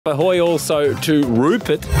Ahoy also to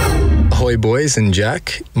Rupert. Ahoy boys and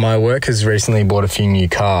Jack. My work has recently bought a few new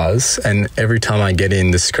cars, and every time I get in,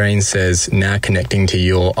 the screen says, now connecting to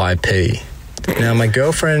your IP. Now, my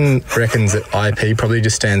girlfriend reckons that IP probably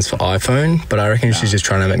just stands for iPhone, but I reckon she's just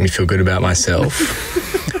trying to make me feel good about myself.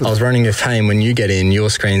 I was wondering if, hey, when you get in, your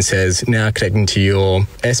screen says, now connecting to your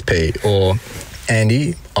SP, or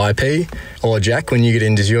Andy, IP, or Jack, when you get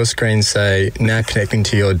in, does your screen say, now connecting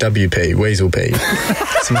to your WP, Weasel P?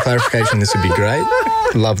 Some clarification, this would be great.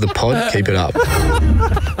 Love the pod, keep it up.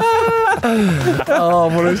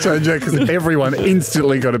 Oh, what a shame, Jack, because everyone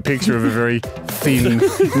instantly got a picture of a very thin,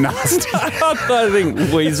 nasty... I think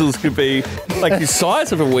weasels could be like the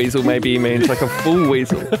size of a weasel, maybe he means like a full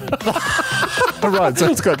weasel. Right, so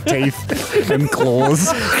it's got teeth and claws.